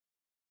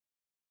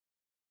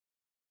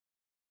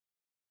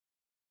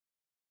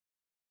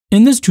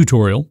In this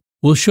tutorial,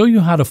 we'll show you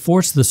how to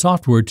force the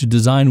software to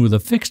design with a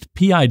fixed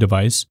PI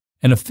device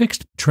and a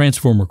fixed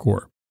transformer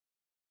core.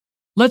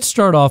 Let's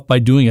start off by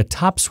doing a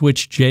top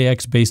switch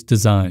JX-based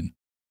design.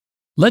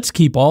 Let's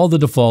keep all the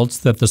defaults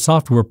that the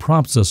software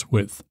prompts us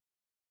with.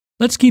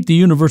 Let's keep the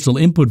universal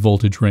input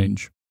voltage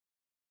range.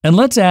 And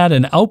let's add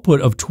an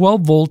output of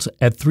 12 volts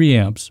at 3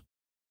 amps.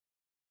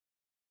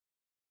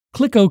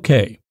 Click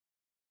OK.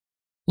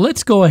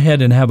 Let's go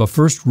ahead and have a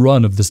first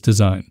run of this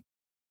design.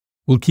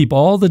 We'll keep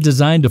all the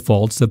design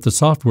defaults that the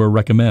software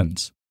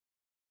recommends.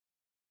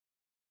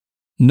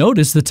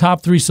 Notice the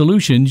top 3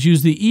 solutions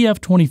use the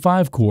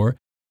EF25 core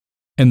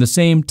and the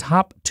same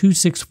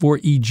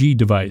TOP264EG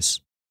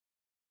device.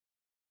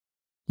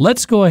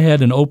 Let's go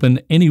ahead and open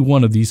any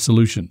one of these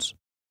solutions.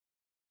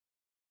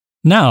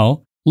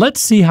 Now, let's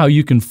see how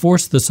you can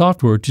force the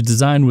software to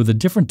design with a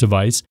different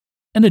device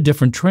and a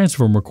different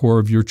transformer core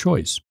of your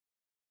choice.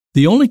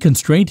 The only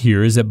constraint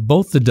here is that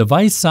both the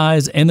device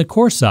size and the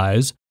core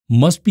size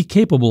must be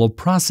capable of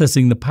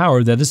processing the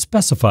power that is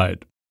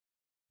specified.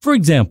 For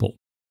example,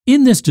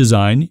 in this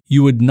design,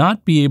 you would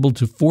not be able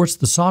to force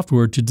the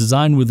software to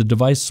design with a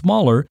device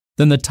smaller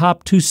than the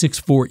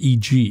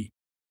TOP264EG.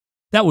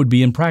 That would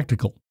be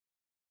impractical.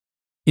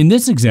 In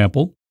this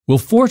example, we'll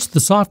force the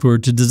software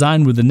to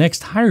design with the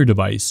next higher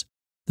device,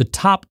 the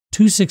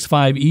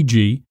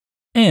TOP265EG,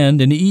 and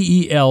an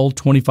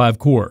EEL25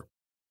 core.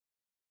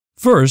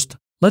 First,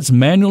 let's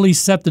manually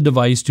set the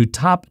device to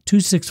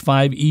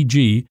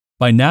TOP265EG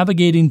by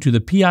navigating to the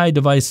PI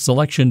device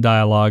selection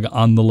dialog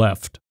on the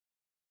left.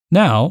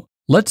 Now,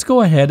 let's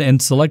go ahead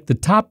and select the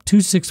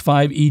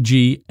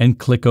TOP265EG and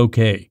click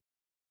OK.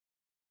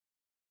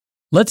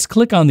 Let's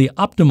click on the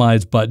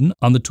Optimize button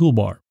on the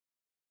toolbar.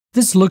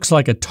 This looks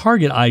like a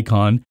target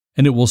icon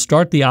and it will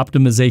start the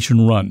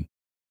optimization run.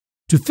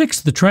 To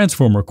fix the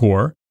transformer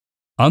core,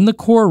 on the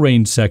core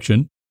range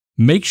section,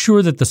 make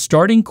sure that the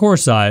starting core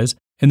size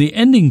and the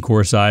ending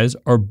core size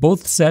are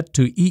both set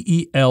to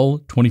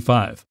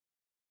EEL25.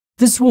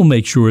 This will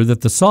make sure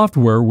that the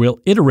software will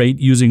iterate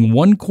using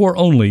one core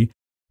only,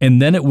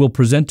 and then it will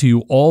present to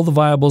you all the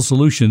viable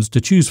solutions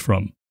to choose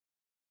from.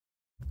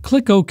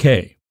 Click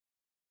OK.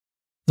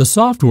 The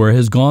software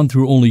has gone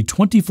through only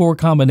 24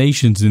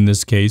 combinations in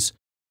this case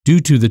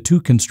due to the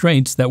 2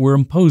 constraints that were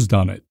imposed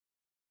on it.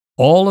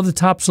 All of the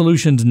top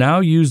solutions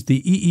now use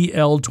the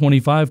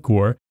EEL25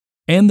 core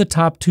and the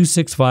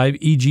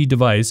TOP265EG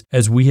device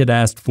as we had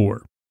asked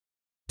for.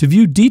 To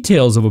view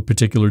details of a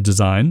particular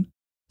design,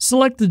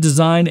 select the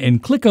design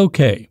and click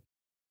OK.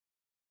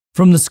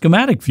 From the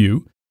schematic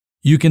view,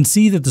 you can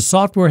see that the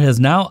software has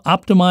now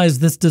optimized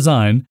this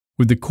design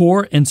with the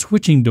core and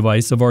switching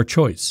device of our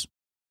choice.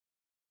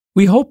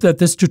 We hope that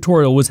this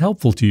tutorial was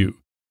helpful to you.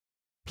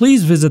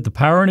 Please visit the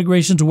Power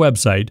Integrations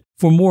website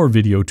for more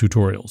video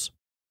tutorials.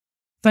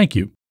 Thank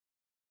you.